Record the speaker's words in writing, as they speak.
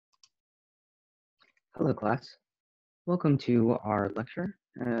Hello, class. Welcome to our lecture.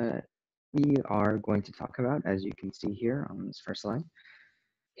 We are going to talk about, as you can see here on this first slide,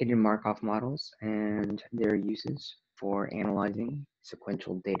 hidden Markov models and their uses for analyzing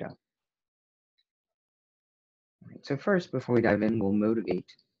sequential data. So first, before we dive in, we'll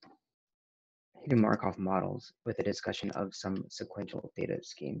motivate hidden Markov models with a discussion of some sequential data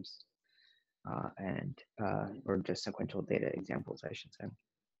schemes or just sequential data examples, I should say.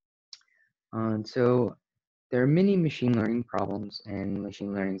 So there are many machine learning problems and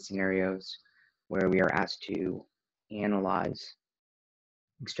machine learning scenarios where we are asked to analyze,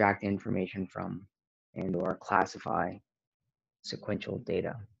 extract information from, and/or classify sequential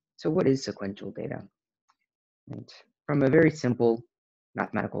data. So what is sequential data? And from a very simple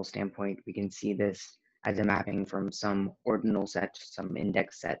mathematical standpoint, we can see this as a mapping from some ordinal set, some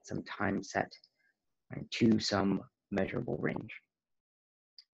index set, some time set, right, to some measurable range.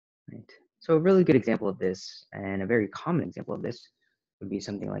 Right. So a really good example of this, and a very common example of this, would be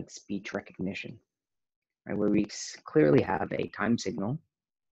something like speech recognition, right, where we clearly have a time signal,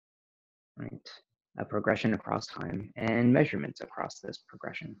 right, a progression across time, and measurements across this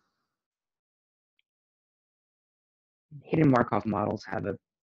progression. Hidden Markov models have a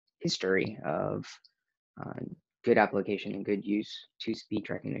history of good application and good use to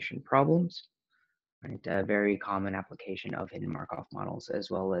speech recognition problems, right, a very common application of hidden Markov models, as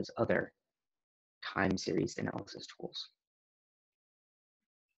well as other time series analysis tools.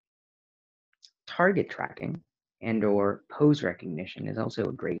 Target tracking and/or pose recognition is also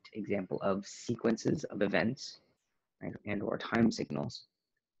a great example of sequences of events, right, and/or time signals,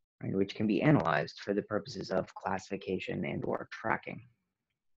 right, which can be analyzed for the purposes of classification and/or tracking.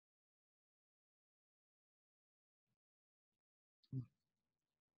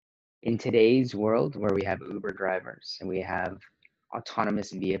 In today's world, where we have Uber drivers and we have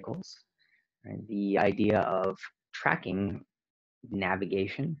autonomous vehicles, right, the idea of tracking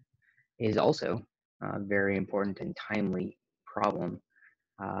navigation is also a very important and timely problem.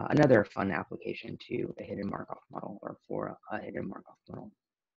 Another fun application to a hidden Markov model, or for a hidden Markov model.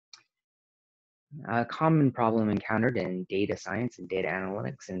 A common problem encountered in data science and data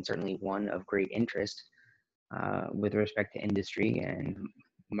analytics, and certainly one of great interest with respect to industry and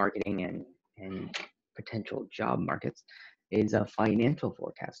marketing and potential job markets, is financial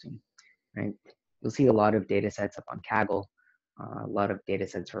forecasting. Right? You'll see a lot of data sets up on Kaggle, a lot of data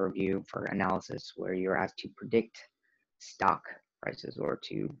sets for review, for analysis, where you're asked to predict stock prices or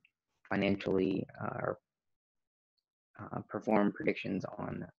to financially perform predictions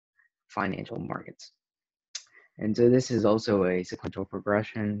on financial markets. And so this is also a sequential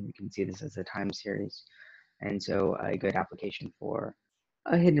progression. You can see this as a time series. And so a good application for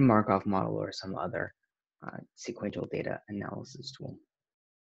a hidden Markov model or some other sequential data analysis tool.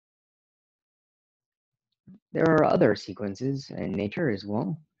 There are other sequences in nature as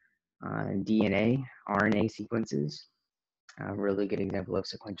well. DNA, RNA sequences, a really good example of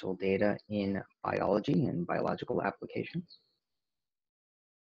sequential data in biology and biological applications.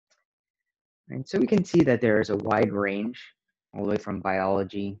 And so we can see that there is a wide range, all the way from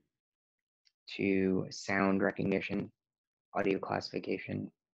biology to sound recognition, audio classification,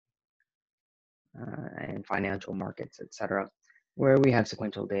 and financial markets, etc., where we have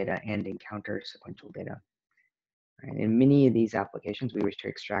sequential data and encounter sequential data. And in many of these applications, we wish to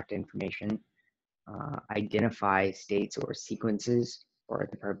extract information, identify states or sequences for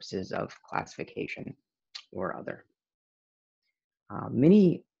the purposes of classification or other.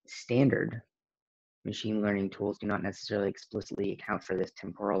 Many standard machine learning tools do not necessarily explicitly account for this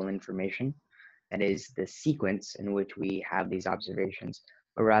temporal information, that is the sequence in which we have these observations,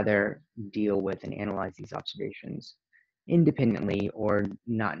 but rather deal with and analyze these observations independently or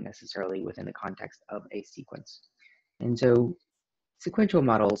not necessarily within the context of a sequence. And so sequential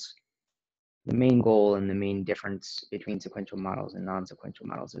models, the main goal and the main difference between sequential models and non-sequential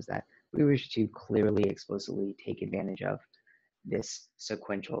models is that we wish to clearly, explicitly take advantage of this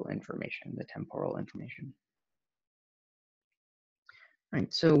sequential information, the temporal information. All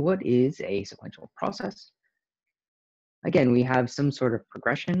right, so what is a sequential process? Again, we have some sort of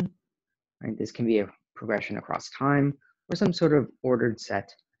progression, right? This can be a progression across time or some sort of ordered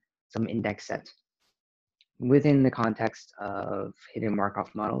set, some index set. Within the context of hidden Markov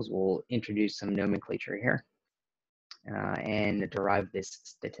models, we'll introduce some nomenclature here and derive this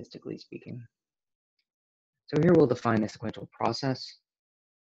statistically speaking. So here we'll define a sequential process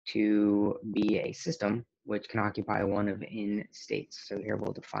to be a system which can occupy one of n states. So here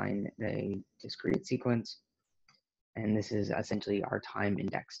we'll define a discrete sequence, and this is essentially our time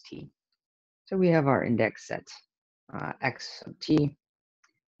index t. So we have our index set x of t,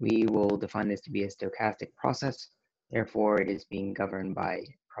 We will define this to be a stochastic process. Therefore, it is being governed by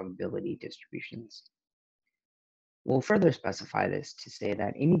probability distributions. We'll further specify this to say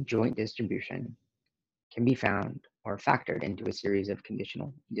that any joint distribution can be found or factored into a series of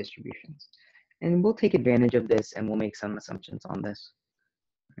conditional distributions. And we'll take advantage of this and we'll make some assumptions on this.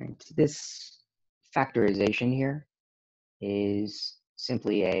 Right? This factorization here is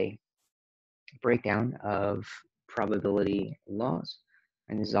simply a breakdown of probability laws,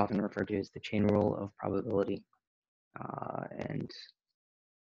 and this is often referred to as the chain rule of probability. And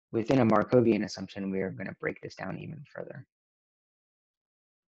within a Markovian assumption, we are going to break this down even further.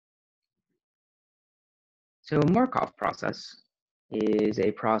 So a Markov process is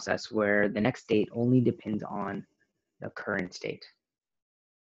a process where the next state only depends on the current state.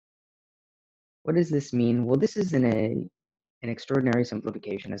 What does this mean? Well, this is an extraordinary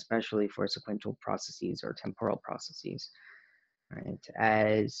simplification, especially for sequential processes or temporal processes, right?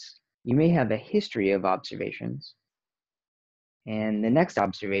 As you may have a history of observations, and the next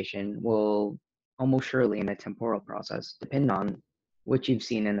observation will almost surely in a temporal process depend on what you've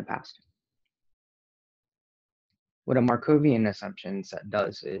seen in the past. What a Markovian assumption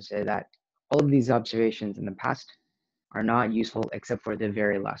does is say that all of these observations in the past are not useful except for the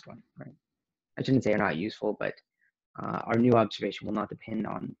very last one, right? I shouldn't say are not useful, but our new observation will not depend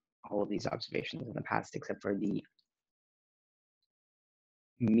on all of these observations in the past except for the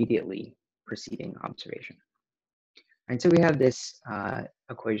immediately preceding observation. And so we have this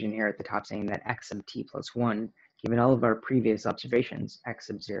equation here at the top saying that x sub t plus 1, given all of our previous observations, x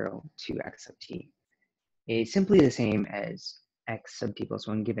sub 0 to x sub t, is simply the same as x sub t plus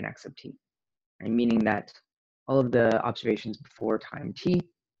 1 given x sub t, right? Meaning that all of the observations before time t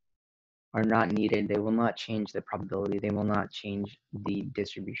are not needed. They will not change the probability. They will not change the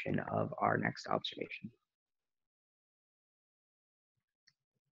distribution of our next observation.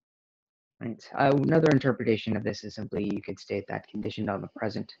 Right. Another interpretation of this is simply you could state that conditioned on the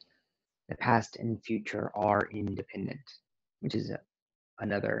present, the past and future are independent, which is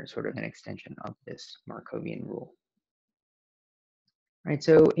another sort of an extension of this Markovian rule. Right.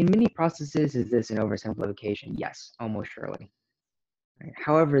 So in many processes, is this an oversimplification? Yes, almost surely. Right.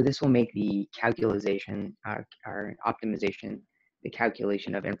 However, this will make the calculation, our optimization, the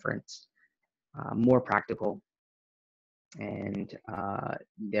calculation of inference more practical, and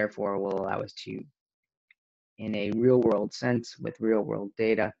therefore will allow us to, in a real-world sense, with real-world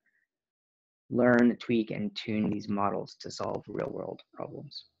data, learn, tweak, and tune these models to solve real-world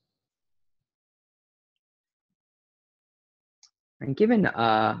problems. And given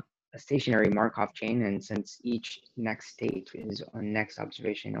a stationary Markov chain, and since each next state is on next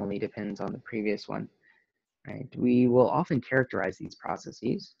observation only depends on the previous one, right, we will often characterize these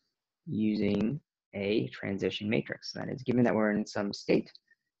processes using a transition matrix. That is, given that we're in some state,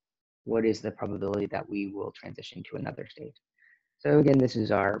 what is the probability that we will transition to another state? So again, this is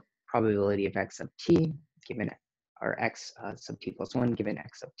our probability of x sub t given our x sub t plus 1 given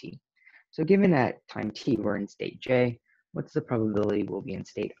x sub t. So given at time t, we're in state j, what's the probability we'll be in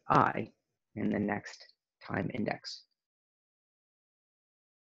state I in the next time index?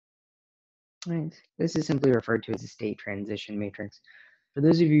 Right. This is simply referred to as a state transition matrix. For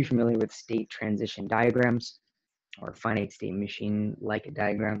those of you familiar with state transition diagrams or finite state machine-like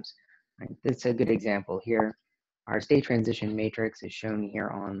diagrams, right, this is a good example here. Our state transition matrix is shown here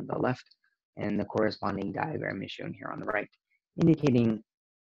on the left, and the corresponding diagram is shown here on the right, indicating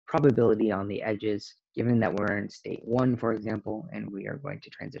probability on the edges. Given that we're in state 1, for example, and we are going to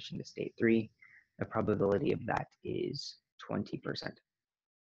transition to state 3, the probability of that is 20%.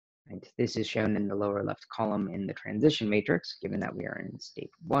 Right? This is shown in the lower left column in the transition matrix, given that we are in state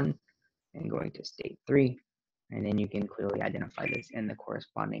 1 and going to state 3. And then you can clearly identify this in the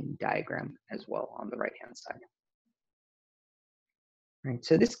corresponding diagram as well on the right-hand side. Right,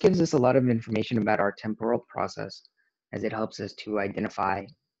 so this gives us a lot of information about our temporal process as it helps us to identify,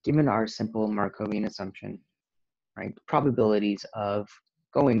 given our simple Markovian assumption, right, probabilities of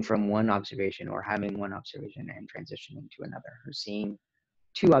going from one observation or having one observation and transitioning to another, or seeing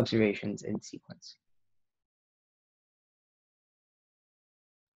two observations in sequence.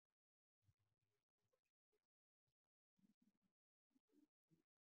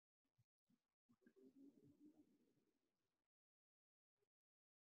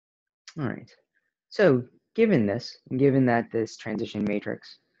 All right, so given that this transition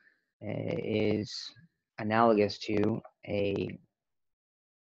matrix is analogous to a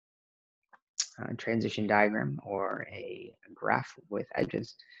transition diagram or a graph with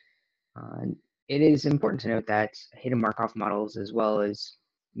edges, it is important to note that hidden Markov models, as well as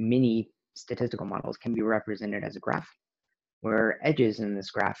many statistical models, can be represented as a graph. where edges in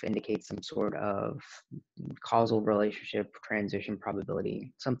this graph indicate some sort of causal relationship, transition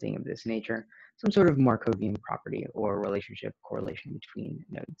probability, something of this nature, some sort of Markovian property or relationship correlation between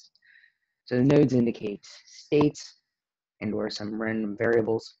nodes. So the nodes indicate states and or some random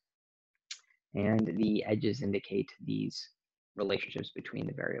variables, and the edges indicate these relationships between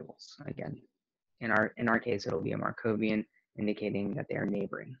the variables. Again, in our case, it'll be a Markovian, indicating that they are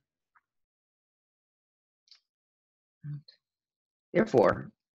neighboring.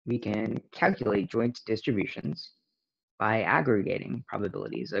 Therefore, we can calculate joint distributions by aggregating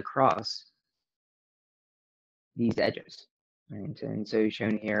probabilities across these edges. Right? And so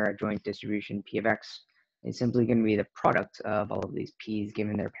shown here, a joint distribution P of X is simply going to be the product of all of these P's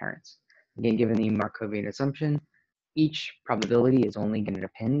given their parents. Again, given the Markovian assumption, each probability is only going to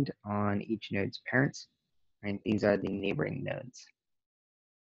depend on each node's parents. Right? These are the neighboring nodes.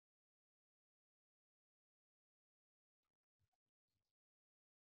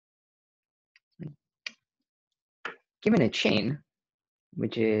 Given a chain,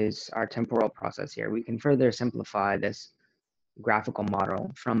 which is our temporal process here, we can further simplify this graphical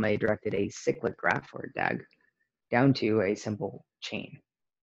model from a directed acyclic graph, or DAG, down to a simple chain.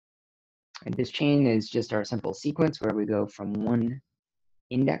 And this chain is just our simple sequence where we go from one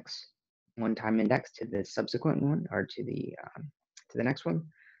time index to the subsequent one, or to the next one.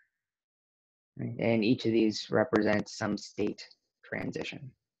 Right? And each of these represents some state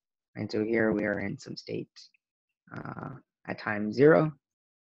transition. And so here we are in some state at time 0.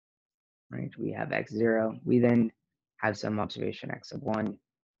 Right? We have x0. We then have some observation x of 1,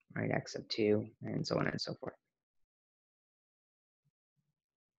 right? X of 2, and so on and so forth.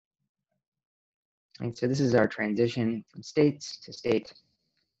 And so this is our transition from states to state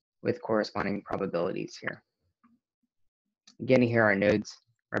with corresponding probabilities here. Again, here our nodes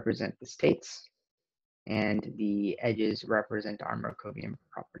represent the states, and the edges represent our Markovian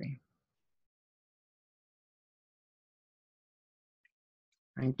property.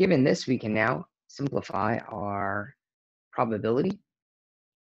 And given this, we can now simplify our probability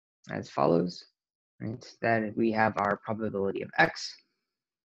as follows, right? That we have our probability of x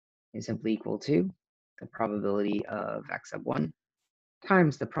is simply equal to the probability of x of 1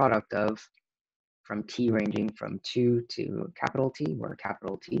 times the product of, from t ranging from 2 to capital T, where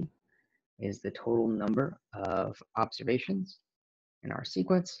capital T is the total number of observations in our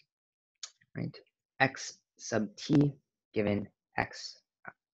sequence, right? X sub t given x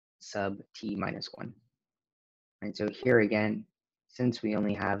sub t minus 1. And so here again, since we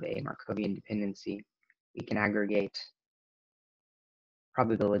only have a Markovian dependency, we can aggregate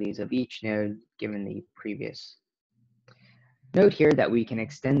probabilities of each node given the previous. Note here that we can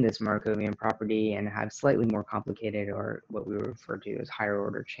extend this Markovian property and have slightly more complicated, or what we refer to as higher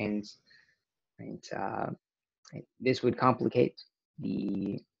order chains. Right? This would complicate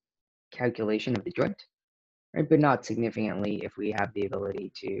the calculation of the joint, right? But not significantly if we have the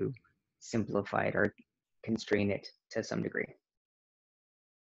ability to simplify it or constrain it to some degree.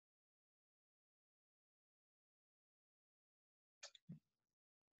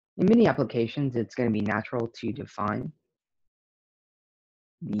 In many applications, it's going to be natural to define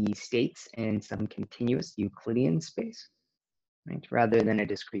the states in some continuous Euclidean space, right, rather than a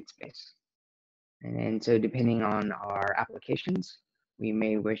discrete space. And so depending on our applications, we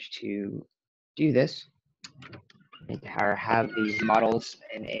may wish to do this, or have these models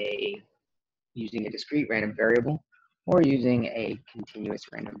in using a discrete random variable or using a continuous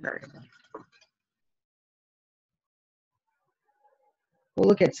random variable. We'll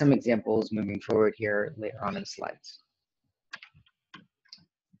look at some examples moving forward here later on in the slides.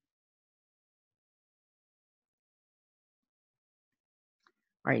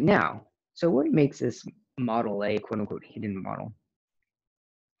 All right, now, so what makes this model a quote-unquote hidden model?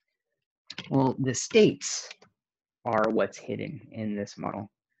 Well, the states are what's hidden in this model.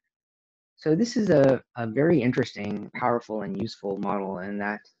 So this is a very interesting, powerful, and useful model in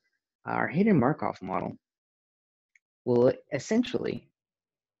that our hidden Markov model will essentially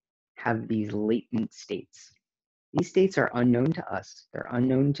have these latent states. These states are unknown to us. They're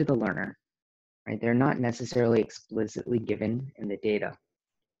unknown to the learner. Right? They're not necessarily explicitly given in the data.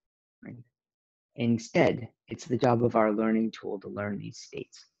 Right? Instead, it's the job of our learning tool to learn these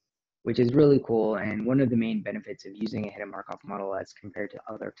states, which is really cool and one of the main benefits of using a hidden Markov model as compared to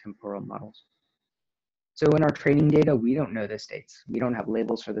other temporal models. So in our training data, we don't know the states. We don't have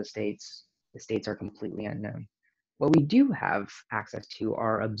labels for the states. The states are completely unknown. What we do have access to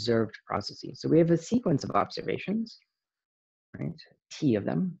are observed processes. So we have a sequence of observations, right? T of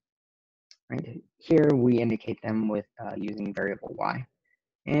them, right? Here we indicate them with using variable y.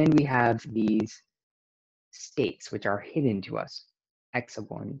 And we have these states which are hidden to us, x sub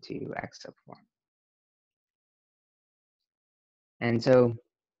 1 to x sub 4. And so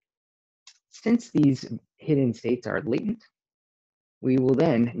since these hidden states are latent, we will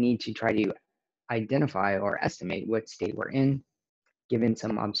then need to try to identify or estimate what state we're in given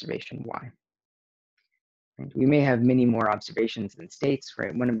some observation y. Right? We may have many more observations than states,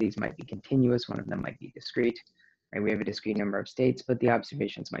 right? One of these might be continuous, one of them might be discrete. Right? We have a discrete number of states, but the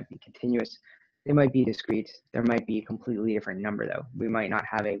observations might be continuous. They might be discrete. There might be a completely different number, though. We might not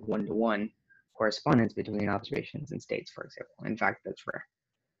have a one-to-one correspondence between observations and states, for example. In fact, that's rare.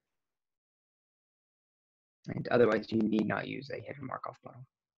 Right? Otherwise, you need not use a hidden Markov model.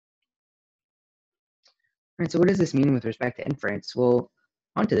 Right, so what does this mean with respect to inference? Well,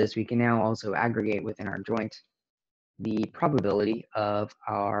 onto this, we can now also aggregate within our joint the probability of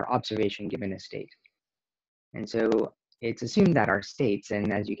our observation given a state. And so it's assumed that our states,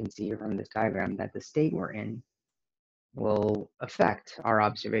 and as you can see here from this diagram, that the state we're in will affect our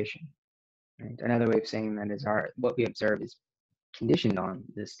observation. Right? Another way of saying that is what we observe is conditioned on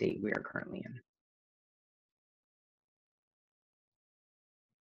the state we are currently in.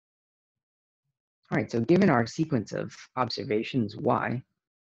 All right, so given our sequence of observations y,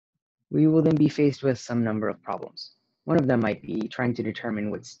 we will then be faced with some number of problems. One of them might be trying to determine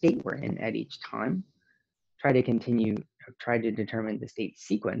what state we're in at each time, try to determine the state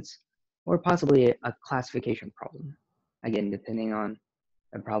sequence, or possibly a classification problem. Again, depending on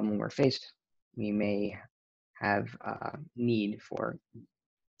the problem we're faced, we may have need for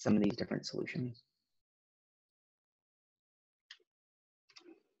some of these different solutions.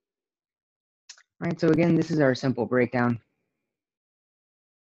 All right, so again, this is our simple breakdown.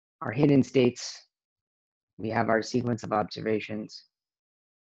 Our hidden states, we have our sequence of observations.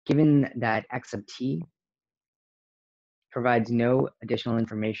 Given that x sub t provides no additional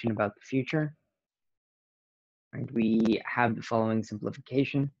information about the future, right, we have the following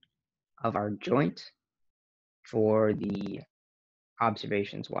simplification of our joint for the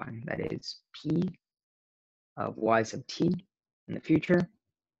observations y. That is p of y sub t in the future,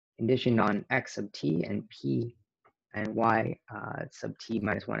 conditioned on x sub t and p and y sub t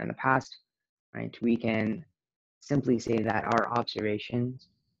minus 1 in the past. Right? We can simply say that our observations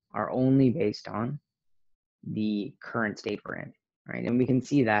are only based on the current state we're in. Right? And we can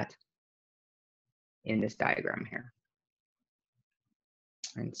see that in this diagram here.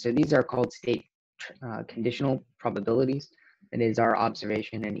 And so these are called state conditional probabilities. That is our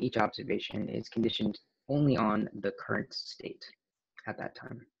observation, and each observation is conditioned only on the current state at that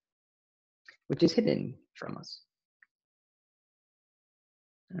time, which is hidden from us.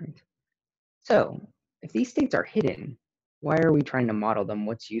 All right. So if these states are hidden, why are we trying to model them?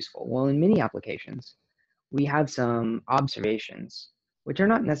 What's useful? Well, in many applications, we have some observations, which are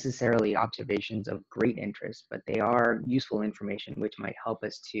not necessarily observations of great interest, but they are useful information which might help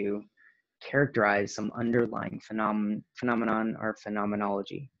us to characterize some underlying phenomenon or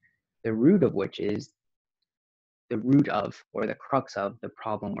phenomenology, the root of which is the root of or the crux of the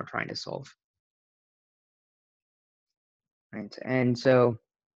problem we're trying to solve. Right? And so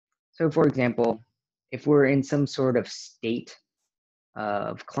for example, if we're in some sort of state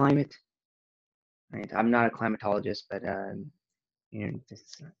of climate, right? I'm not a climatologist, but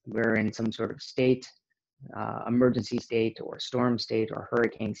we're in some sort of state, emergency state or storm state or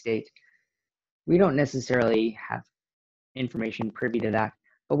hurricane state. We don't necessarily have information privy to that,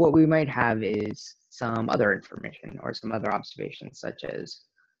 but what we might have is some other information or some other observations, such as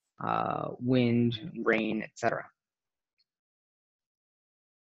wind, rain, etc.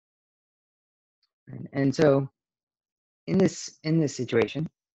 And so in this situation,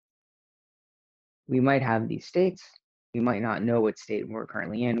 we might have these states. We might not know what state we're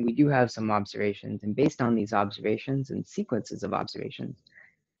currently in. We do have some observations, and based on these observations and sequences of observations,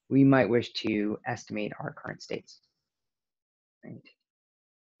 we might wish to estimate our current states. Right?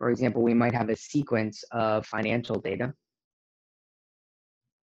 For example, we might have a sequence of financial data,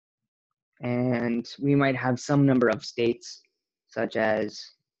 and we might have some number of states, such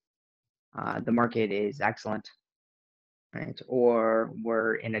as the market is excellent, right? Or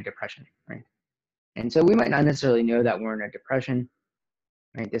we're in a depression, right? And so we might not necessarily know that we're in a depression,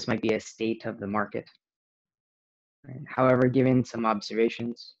 right? This might be a state of the market. Right? However, given some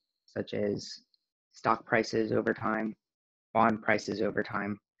observations, such as stock prices over time, bond prices over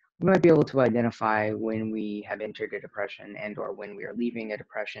time, we might be able to identify when we have entered a depression and or when we are leaving a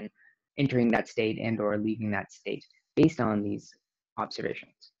depression, entering that state and or leaving that state based on these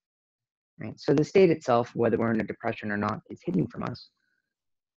observations. Right? So the state itself, whether we're in a depression or not, is hidden from us.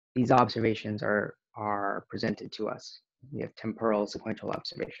 These observations are presented to us. We have temporal sequential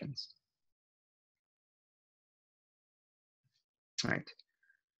observations. All right.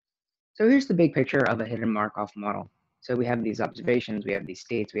 So here's the big picture of a hidden Markov model. So we have these observations, we have these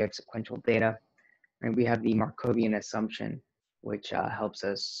states, we have sequential data, and we have the Markovian assumption, which helps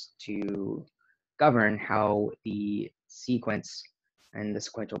us to govern how the sequence and the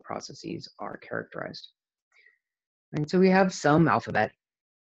sequential processes are characterized. And so we have some alphabet,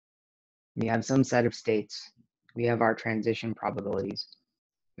 we have some set of states, we have our transition probabilities,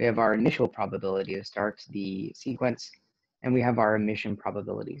 we have our initial probability to start the sequence, and we have our emission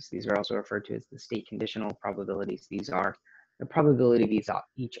probabilities. These are also referred to as the state conditional probabilities. These are the probability of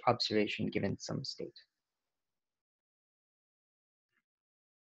each observation given some state.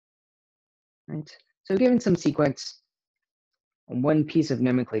 Right? So given some sequence, one piece of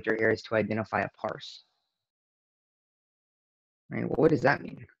nomenclature here is to identify a parse. Right? Well, what does that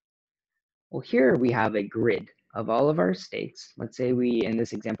mean? Well, here we have a grid of all of our states. Let's say in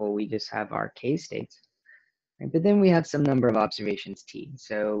this example, we just have our k states. Right? But then we have some number of observations t.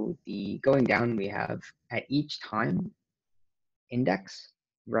 So going down, we have at each time index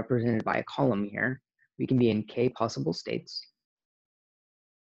represented by a column here. We can be in k possible states.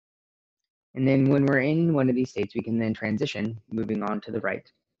 And then when we're in one of these states, we can then transition, moving on to the right,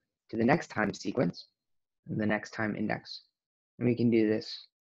 to the next time sequence, and the next time index. And we can do this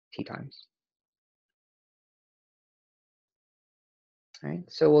t times. All right,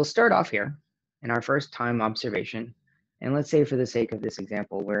 so we'll start off here in our first time observation. And let's say for the sake of this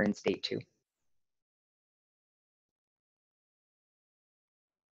example, we're in state 2.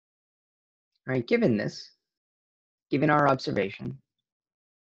 All right, given our observation,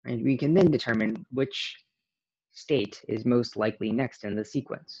 right, we can then determine which state is most likely next in the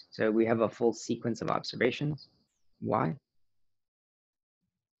sequence. So we have a full sequence of observations. Why?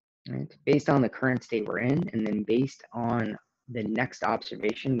 Right? Based on the current state we're in, and then based on the next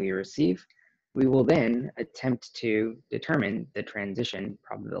observation we receive, we will then attempt to determine the transition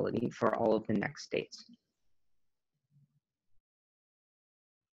probability for all of the next states.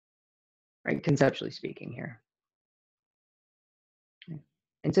 Right? Conceptually speaking here.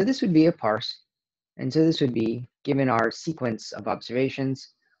 And so this would be a parse. And so this would be, given our sequence of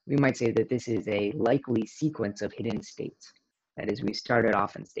observations, we might say that this is a likely sequence of hidden states. That is, we started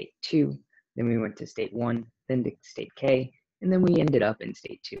off in state 2, then we went to state 1, then to state k, and then we ended up in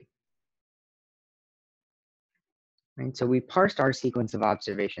state 2. Right? So we parsed our sequence of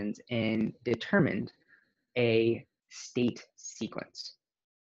observations and determined a state sequence.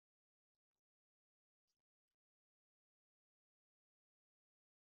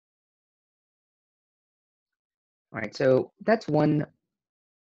 All right, so that's one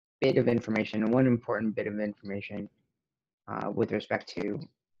bit of information, one important bit of information with respect to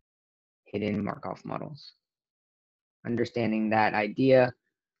hidden Markov models. Understanding that idea,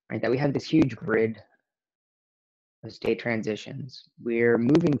 right, that we have this huge grid of state transitions. We're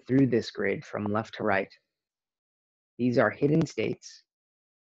moving through this grid from left to right. These are hidden states.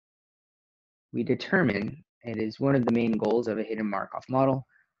 We determine, it is one of the main goals of a hidden Markov model,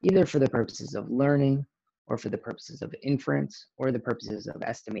 either for the purposes of learning, or for the purposes of inference, or the purposes of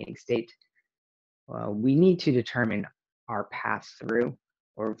estimating state. We need to determine our path through,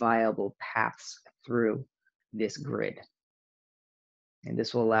 or viable paths through this grid. And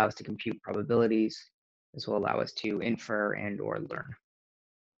this will allow us to compute probabilities. This will allow us to infer and or learn.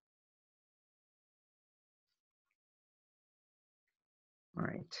 All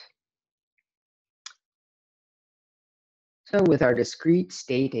right. So with our discrete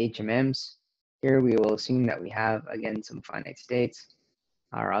state HMMs, here we will assume that we have, again, some finite states.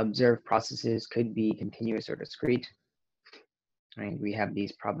 Our observed processes could be continuous or discrete. Right? We have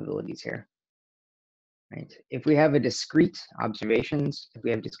these probabilities here. Right? If we have discrete observations,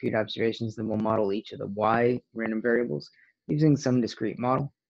 then we'll model each of the y random variables using some discrete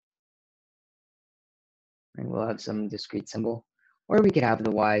model. And we'll have some discrete symbol. Or we could have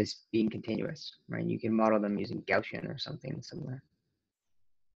the y's being continuous, right? You can model them using Gaussian or something similar.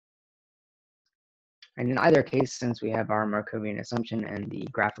 And in either case, since we have our Markovian assumption and the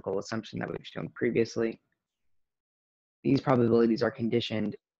graphical assumption that we've shown previously, these probabilities are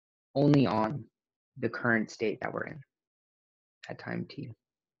conditioned only on the current state that we're in at time t.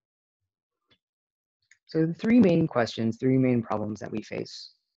 So the three main problems that we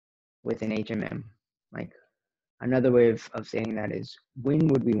face with an HMM, like another way of saying that is, when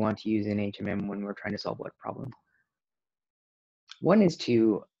would we want to use an HMM when we're trying to solve what problem? One is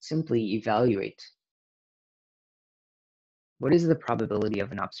to simply evaluate what is the probability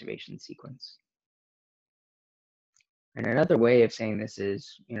of an observation sequence. And another way of saying this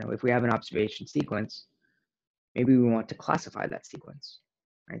is, if we have an observation sequence, maybe we want to classify that sequence,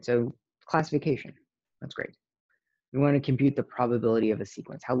 right? So classification, that's great. We want to compute the probability of a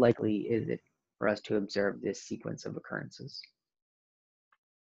sequence. How likely is it for us to observe this sequence of occurrences?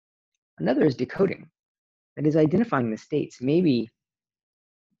 Another is decoding. That is identifying the states. Maybe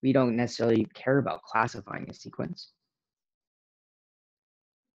we don't necessarily care about classifying a sequence,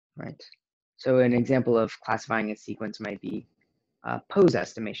 right? So an example of classifying a sequence might be pose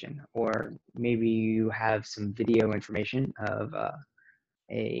estimation, or maybe you have some video information of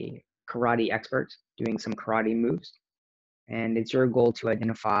a karate expert doing some karate moves, and it's your goal to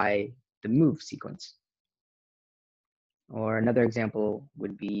identify the move sequence. Or another example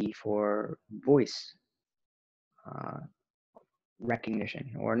would be for voice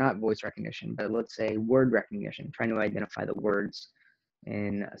recognition, or not voice recognition, but let's say word recognition, trying to identify the words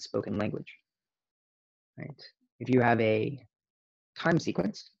in a spoken language, right? If you have a time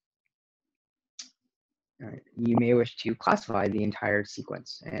sequence, you may wish to classify the entire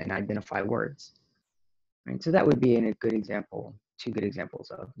sequence and identify words, right? So that would be a good example, two good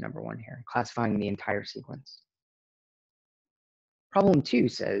examples of number one here, classifying the entire sequence. Problem 2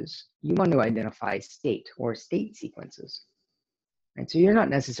 says you want to identify state or state sequences. Right? So you're not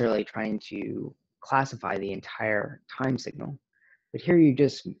necessarily trying to classify the entire time signal, but here you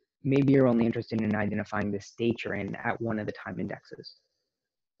just, maybe you're only interested in identifying the state you're in at one of the time indexes,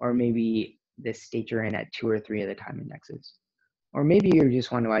 or maybe the state you're in at 2 or 3 of the time indexes, or maybe you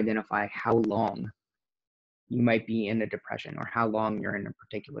just want to identify how long you might be in a depression or how long you're in a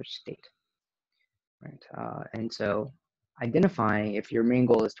particular state, right? And so identifying, if your main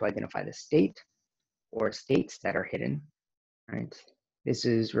goal is to identify the state or states that are hidden, right? This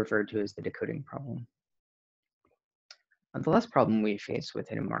is referred to as the decoding problem. The last problem we face with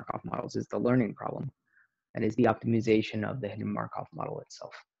hidden Markov models is the learning problem. That is the optimization of the hidden Markov model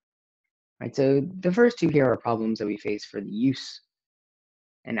itself. Right, so the first two here are problems that we face for the use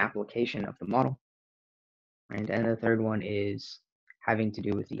and application of the model. Right, and the third one is having to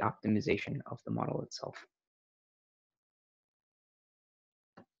do with the optimization of the model itself.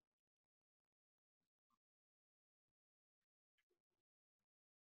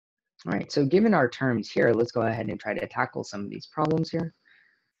 All right, so given our terms here, let's go ahead and try to tackle some of these problems here.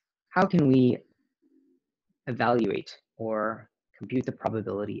 How can we evaluate or compute the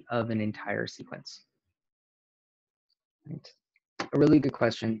probability of an entire sequence? Right. A really good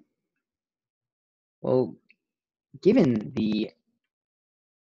question. Well, given the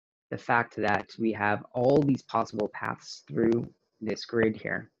fact that we have all these possible paths through this grid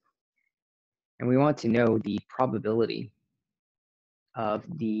here, and we want to know the probability of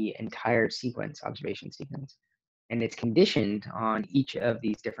the entire sequence, observation sequence, and it's conditioned on each of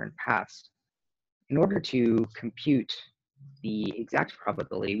these different paths. In order to compute the exact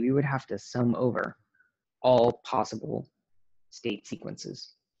probability, we would have to sum over all possible state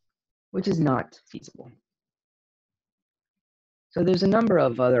sequences, which is not feasible. So there's a number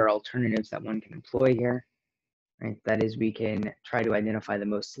of other alternatives that one can employ here. Right? That is, we can try to identify the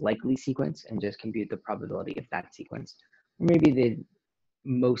most likely sequence and just compute the probability of that sequence. Or maybe the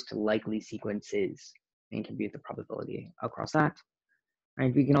most likely sequences and compute the probability across that.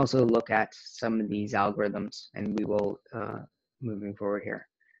 Right? We can also look at some of these algorithms, and we will, moving forward here,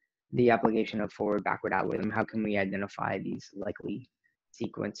 the application of forward-backward algorithm. How can we identify these likely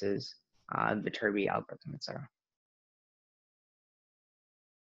sequences, the Viterbi algorithm, etc.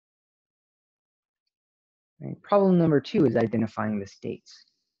 Right. Problem number 2 is identifying the states.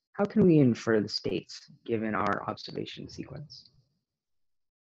 How can we infer the states given our observation sequence?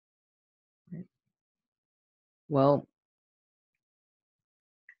 Right. Well,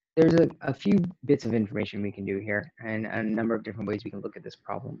 there's a few bits of information we can do here, and a number of different ways we can look at this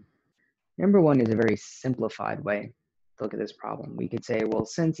problem. Number one is a very simplified way to look at this problem. We could say, well,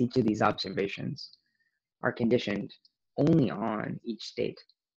 since each of these observations are conditioned only on each state,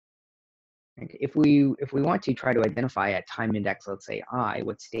 right? If we want to try to identify at time index, let's say I,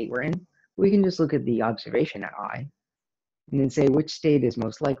 what state we're in, we can just look at the observation at I, and then say which state is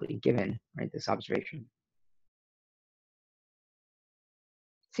most likely given, right, this observation.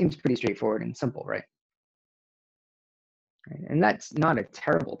 Seems pretty straightforward and simple, right? And that's not a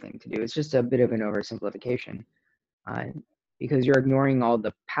terrible thing to do. It's just a bit of an oversimplification because you're ignoring all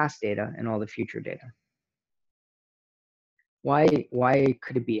the past data and all the future data. Why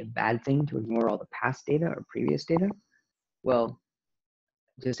could it be a bad thing to ignore all the past data or previous data? Well,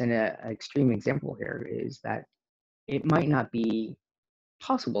 just an extreme example here is that it might not be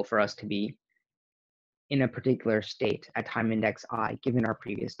possible for us to be in a particular state at time index I, given our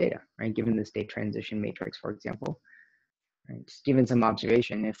previous data, right? Given the state transition matrix, for example, right? Just given some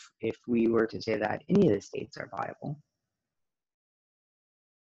observation, if we were to say that any of the states are viable,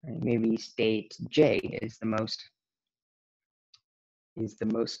 right? Maybe state J is the most is the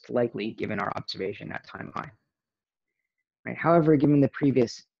most likely given our observation at time I. Right? However, given the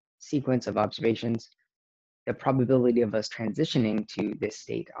previous sequence of observations, the probability of us transitioning to this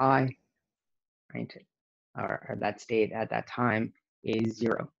state I, right, or that state at that time is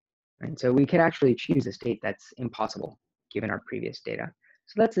 0. And so we could actually choose a state that's impossible given our previous data.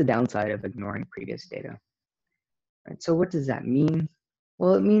 So that's the downside of ignoring previous data. Right, so what does that mean?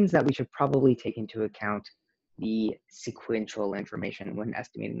 Well, it means that we should probably take into account the sequential information when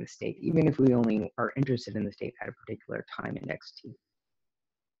estimating the state, even if we only are interested in the state at a particular time index t.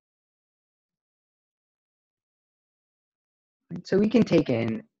 Right, so we can take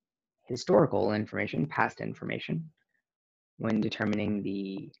in historical information, past information, when determining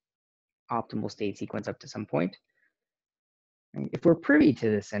the optimal state sequence up to some point. And if we're privy to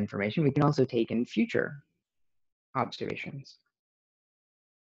this information, we can also take in future observations.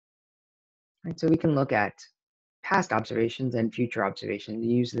 Right, so we can look at past observations and future observations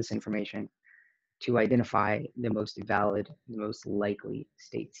and use this information to identify the most valid, the most likely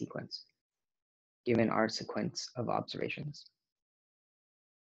state sequence, given our sequence of observations.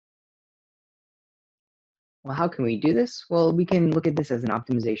 Well, how can we do this? Well, we can look at this as an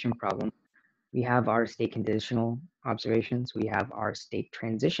optimization problem. We have our state conditional observations, we have our state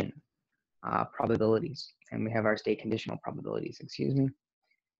transition probabilities, and we have our state conditional probabilities, excuse me.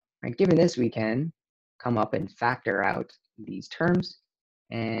 Right, given this, we can come up and factor out these terms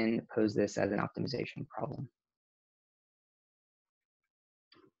and pose this as an optimization problem.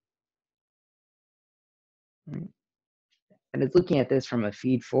 Right. And it's looking at this from a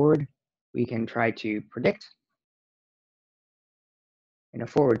feed forward, we can try to predict in a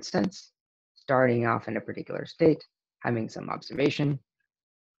forward sense, starting off in a particular state, having some observation,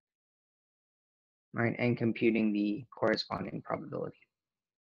 right, and computing the corresponding probability.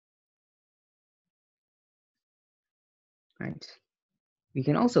 Right. We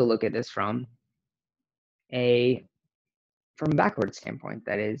can also look at this from a backward standpoint.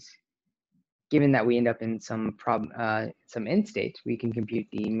 That is, given that we end up in some end state, we can compute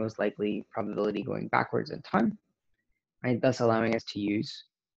the most likely probability going backwards in time, right? Thus allowing us to use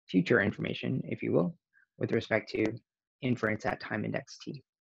future information, if you will, with respect to inference at time index t.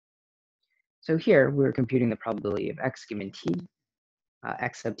 So here we're computing the probability of x given t,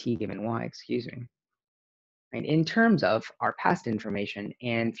 x sub t given y, excuse me, right, in terms of our past information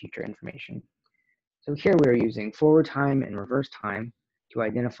and future information. So here we're using forward time and reverse time to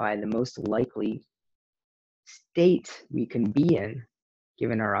identify the most likely state we can be in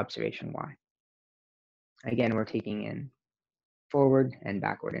given our observation y. Again, we're taking in forward and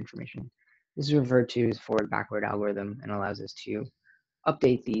backward information. This is referred to as forward-backward algorithm and allows us to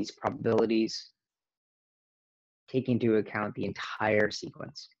update these probabilities, taking into account the entire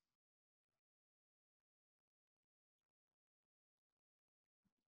sequence.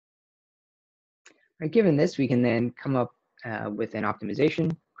 Right, given this, we can then come up with an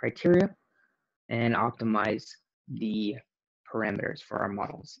optimization criteria and optimize the parameters for our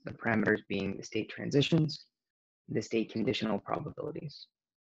models, the parameters being the state transitions, the state conditional probabilities.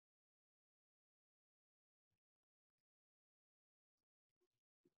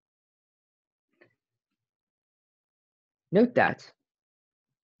 Note that,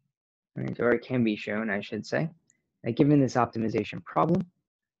 right, or it can be shown, I should say, that given this optimization problem,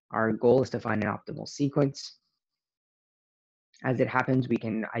 our goal is to find an optimal sequence. As it happens, we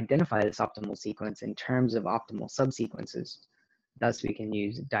can identify this optimal sequence in terms of optimal subsequences. Thus, we can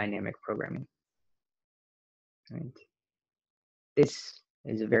use dynamic programming. Right. This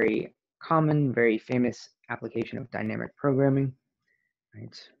is a very common, very famous application of dynamic programming,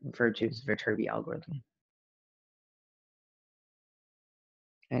 right, referred to as Viterbi algorithm.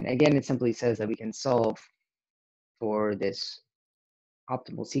 And again, it simply says that we can solve for this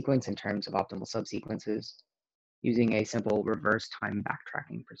optimal sequence in terms of optimal subsequences using a simple reverse time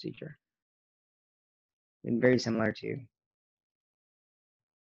backtracking procedure. And very similar to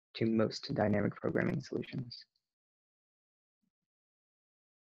most dynamic programming solutions.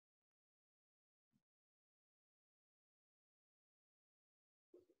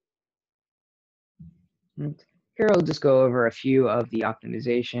 And here I'll just go over a few of the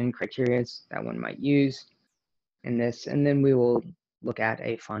optimization criteria that one might use in this, and then we will look at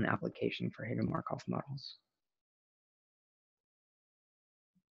a fun application for hidden Markov models.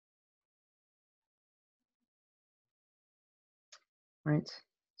 Right.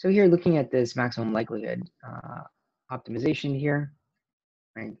 So here, looking at this maximum likelihood optimization here,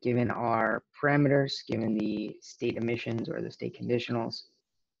 right, given our parameters, given the state emissions or the state conditionals,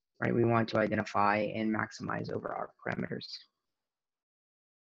 right, we want to identify and maximize over our parameters.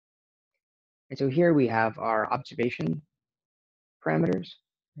 And so here we have our observation parameters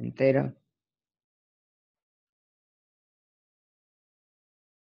and theta.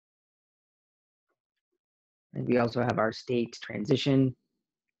 And we also have our state transition.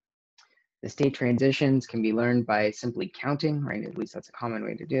 The state transitions can be learned by simply counting, right? At least that's a common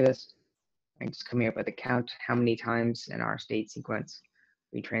way to do this. Right? Just coming up with a count, how many times in our state sequence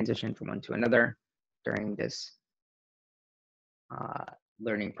we transition from one to another during this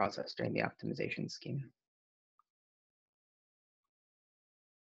learning process, during the optimization scheme.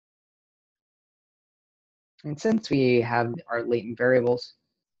 And since we have our latent variables,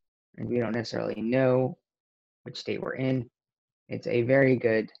 and we don't necessarily know which state we're in, it's a very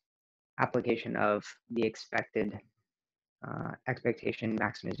good application of the expectation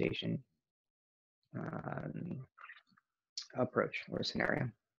maximization approach or scenario.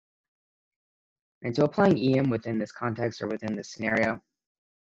 And so applying EM within this context or within this scenario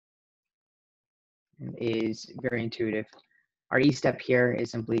is very intuitive. Our E step here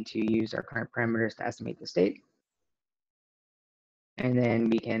is simply to use our current parameters to estimate the state. And then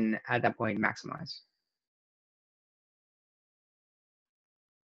we can, at that point, maximize.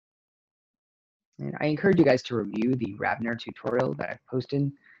 And I encourage you guys to review the Rabner tutorial that I've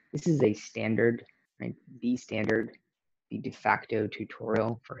posted. This is a standard, right? The standard, the de facto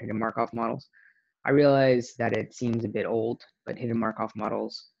tutorial for hidden Markov models. I realize that it seems a bit old, but hidden Markov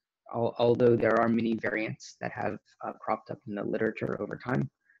models, although there are many variants that have cropped up in the literature over time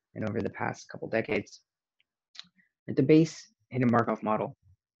and over the past couple decades, the base hidden Markov model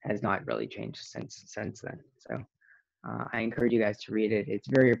has not really changed since then. So I encourage you guys to read it. It's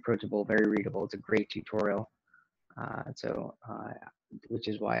very approachable, very readable. It's a great tutorial. Which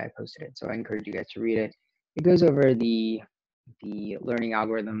is why I posted it. So I encourage you guys to read it. It goes over the learning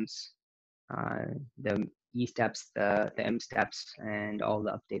algorithms, the E steps, the M steps, and all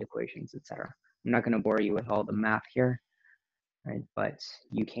the update equations, etc. I'm not going to bore you with all the math here, right? But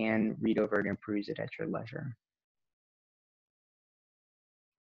you can read over it and peruse it at your leisure.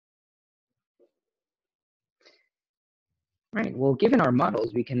 Right, well, given our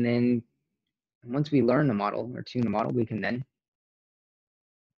models, we can then, once we learn the model or tune the model, we can then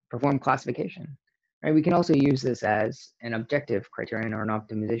perform classification. Right, we can also use this as an objective criterion or an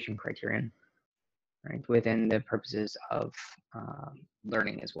optimization criterion, right, within the purposes of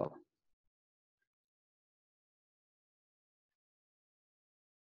learning as well.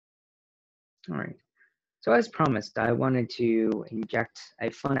 All right, so as promised, I wanted to inject a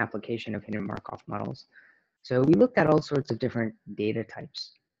fun application of hidden Markov models. So we looked at all sorts of different data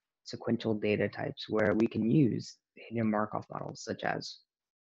types, sequential data types, where we can use hidden Markov models, such as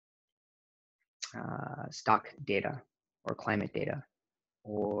stock data or climate data,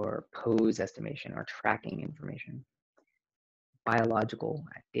 or pose estimation or tracking information, biological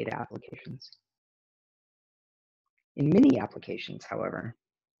data applications. In many applications, however,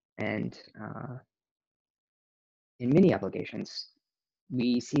 and in many applications,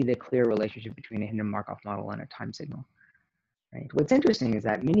 we see the clear relationship between a hidden Markov model and a time signal. Right? What's interesting is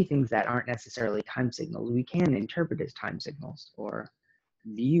that many things that aren't necessarily time signals, we can interpret as time signals or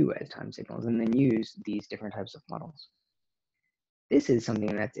view as time signals and then use these different types of models. This is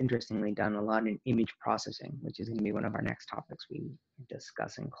something that's interestingly done a lot in image processing, which is going to be one of our next topics we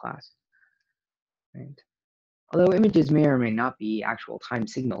discuss in class. Right? Although images may or may not be actual time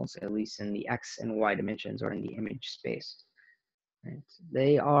signals, at least in the X and Y dimensions or in the image space, right?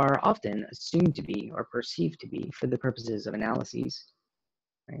 They are often assumed to be or perceived to be for the purposes of analyses.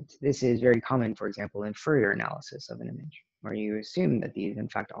 Right? This is very common, for example, in Fourier analysis of an image, where you assume that these, in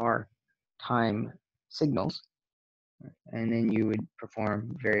fact, are time signals, and then you would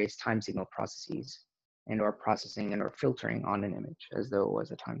perform various time signal processes and or processing and or filtering on an image as though it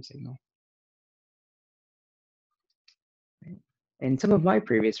was a time signal. Right? In some of my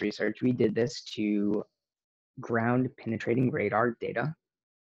previous research, we did this to ground penetrating radar data,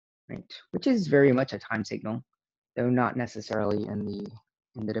 right, which is very much a time signal, though not necessarily in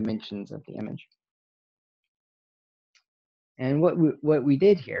the dimensions of the image. And what we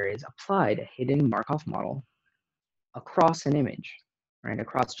did here is applied a hidden Markov model across an image, right,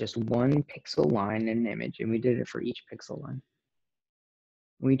 across just one pixel line in an image, and we did it for each pixel line.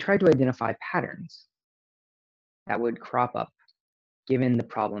 And we tried to identify patterns that would crop up given the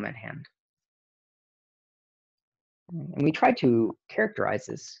problem at hand. And we tried to characterize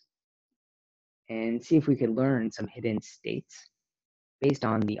this and see if we could learn some hidden states based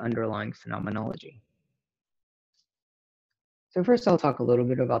on the underlying phenomenology. So first I'll talk a little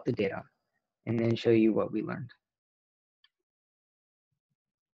bit about the data and then show you what we learned.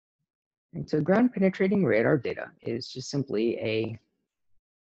 And so ground penetrating radar data is just simply a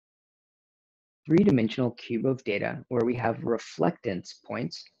three-dimensional cube of data where we have reflectance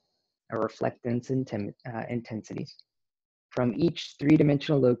points, or reflectance intensities, from each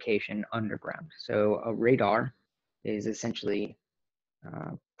three-dimensional location underground. So a radar is essentially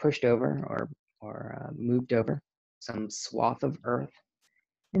pushed over or moved over some swath of Earth.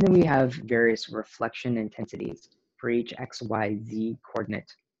 And then we have various reflection intensities for each X, Y, Z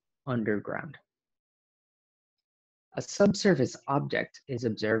coordinate underground. A subsurface object is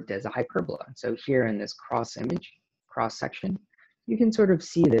observed as a hyperbola. So here in this cross image, cross section, you can sort of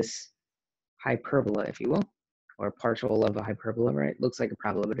see this hyperbola, if you will, or partial of a hyperbola, right? It looks like a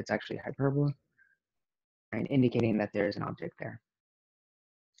parabola, but it's actually a hyperbola, right? Indicating that there is an object there.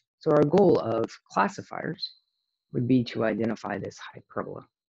 So our goal of classifiers would be to identify this hyperbola.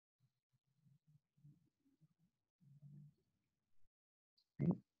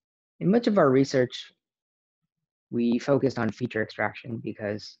 Right? In much of our research, we focused on feature extraction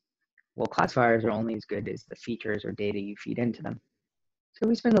because, well, classifiers are only as good as the features or data you feed into them. So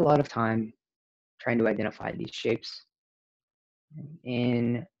we spend a lot of time trying to identify these shapes.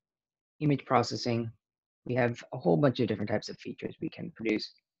 In image processing, we have a whole bunch of different types of features we can produce.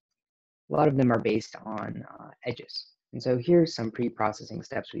 A lot of them are based on edges. And so here's some pre-processing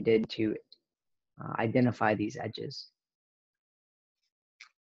steps we did to identify these edges.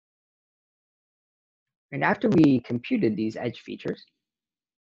 And after we computed these edge features,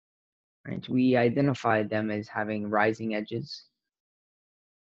 right, we identified them as having rising edges,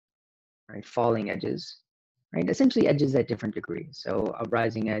 right, falling edges, right, essentially edges at different degrees. So a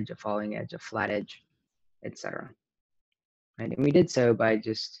rising edge, a falling edge, a flat edge, etc. Right? And we did so by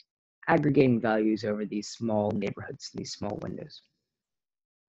just aggregating values over these small neighborhoods, these small windows.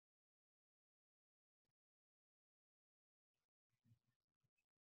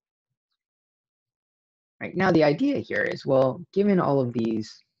 Right, now the idea here is, well, given all of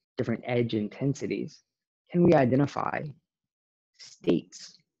these different edge intensities, can we identify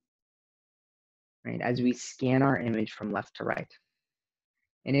states, right, as we scan our image from left to right?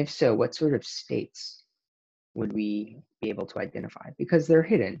 And if so, what sort of states would we be able to identify? Because they're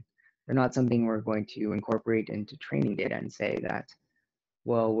hidden. They're not something we're going to incorporate into training data and say that,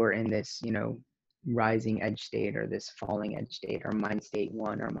 well, we're in this, rising edge state or this falling edge state or mind state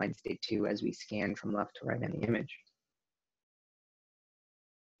 1 or mind state 2 as we scan from left to right in the image.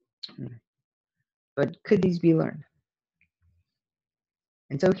 But could these be learned?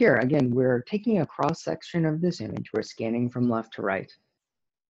 And so here, again, we're taking a cross-section of this image. We're scanning from left to right,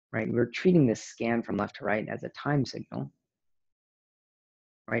 right? We're treating this scan from left to right as a time signal,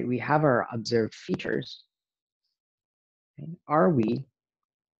 right? We have our observed features. And our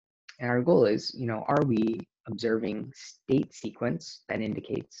goal is, are we observing state sequence that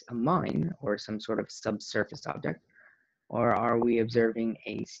indicates a mine or some sort of subsurface object? Or are we observing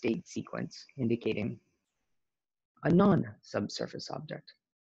a state sequence indicating a non-subsurface object?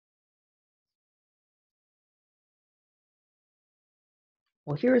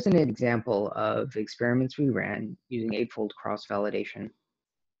 Well, here is an example of experiments we ran using eightfold cross-validation.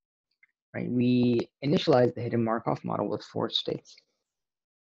 Right? We initialized the hidden Markov model with 4 states.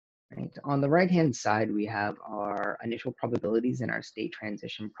 Right? On the right-hand side, we have our initial probabilities and our state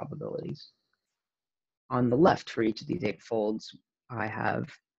transition probabilities. On the left, for each of these 8 folds, we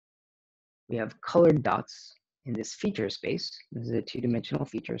have colored dots in this feature space. This is a 2-dimensional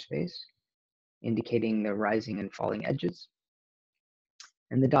feature space, indicating the rising and falling edges.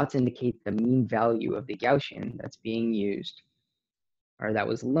 And the dots indicate the mean value of the Gaussian that's being used, or that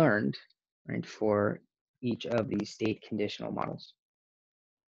was learned, right, for each of these state conditional models.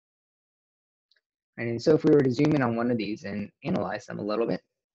 And so if we were to zoom in on one of these and analyze them a little bit,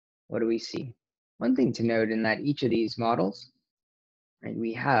 what do we see? One thing to note in that each of these models, right,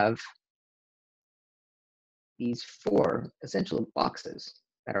 we have these 4 essential boxes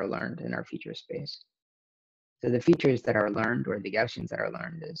that are learned in our feature space. So the features that are learned, or the Gaussians that are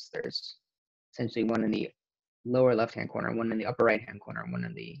learned, is there's essentially one in the lower left-hand corner, one in the upper right-hand corner, one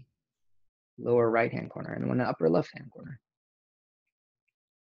in the lower right-hand corner, and one in the upper left-hand corner.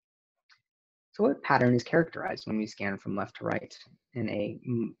 So what pattern is characterized when we scan from left to right in a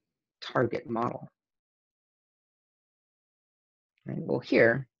target model? Right, well,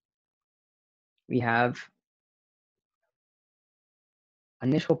 here we have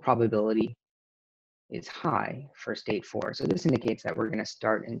initial probability is high for state 4. So this indicates that we're going to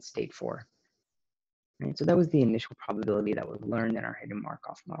start in state 4. Right? So that was the initial probability that was learned in our hidden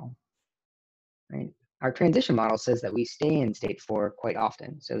Markov model. Right? Our transition model says that we stay in state 4 quite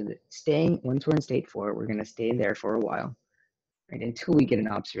often. So once we're in state 4, we're going to stay there for a while, right, until we get an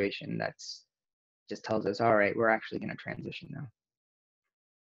observation that's just tells us, all right, we're actually going to transition now.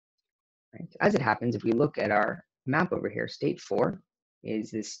 right? As it happens, if we look at our map over here, state 4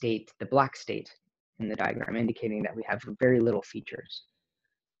 is the state, the black state in the diagram, indicating that we have very little features.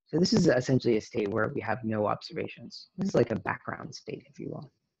 So this is essentially a state where we have no observations. This is like a background state, if you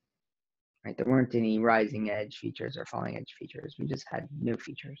will. Right? There weren't any rising edge features or falling edge features. We just had no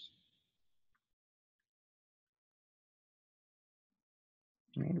features.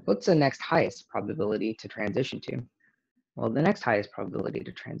 Right? What's the next highest probability to transition to? Well, the next highest probability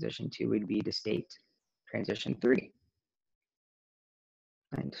to transition to would be to state transition 3.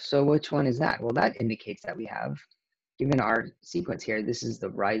 And so which one is that? Well, that indicates that we have, given our sequence here, this is the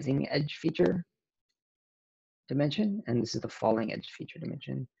rising edge feature dimension, and this is the falling edge feature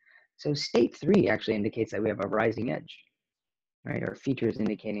dimension. So state 3 actually indicates that we have a rising edge, right? Our feature is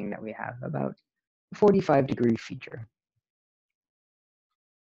indicating that we have about a 45-degree feature.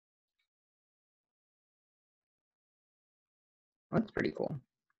 Well, that's pretty cool.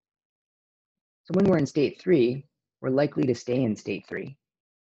 So when we're in state 3, we're likely to stay in state 3,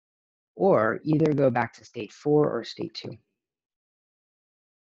 or either go back to state 4 or state 2.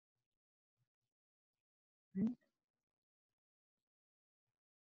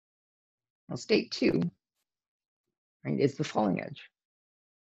 Now, state 2, right, is the falling edge.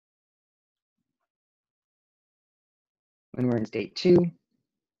 When we're in state 2,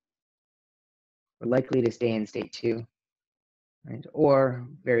 we're likely to stay in state 2, right, or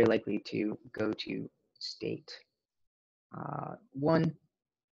very likely to go to state 1,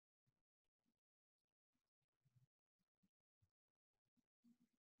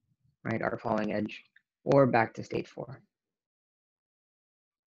 right, our falling edge, or back to state 4.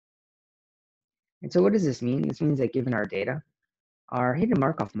 And so what does this mean? This means that given our data, our hidden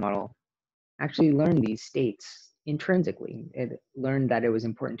Markov model actually learned these states intrinsically. It learned that it was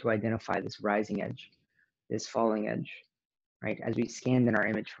important to identify this rising edge, this falling edge, right, as we scanned in our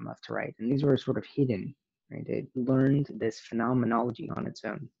image from left to right. And these were sort of hidden, right? It learned this phenomenology on its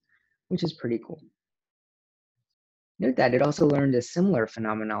own, which is pretty cool. Note that it also learned a similar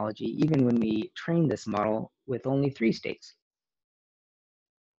phenomenology even when we trained this model with only 3 states.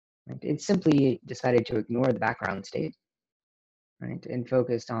 Right? It simply decided to ignore the background state, right, and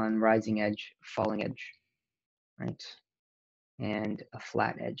focused on rising edge, falling edge, right, and a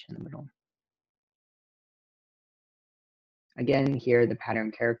flat edge in the middle. Again, here the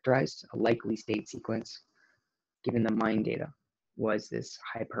pattern characterized a likely state sequence given the mine data was this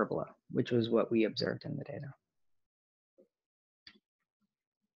hyperbola, which was what we observed in the data.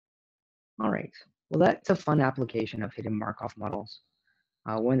 All right, well, that's a fun application of hidden Markov models,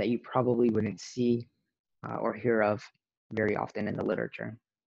 one that you probably wouldn't see or hear of very often in the literature.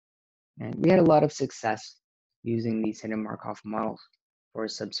 And we had a lot of success using these hidden Markov models for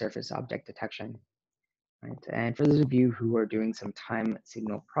subsurface object detection. Right? And for those of you who are doing some time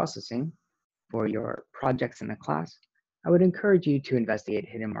signal processing for your projects in the class, I would encourage you to investigate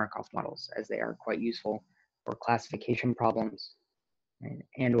hidden Markov models, as they are quite useful for classification problems, right,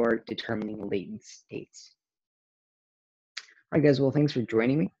 and or determining latent states. All right, guys, well, thanks for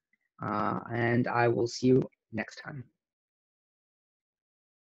joining me, and I will see you next time.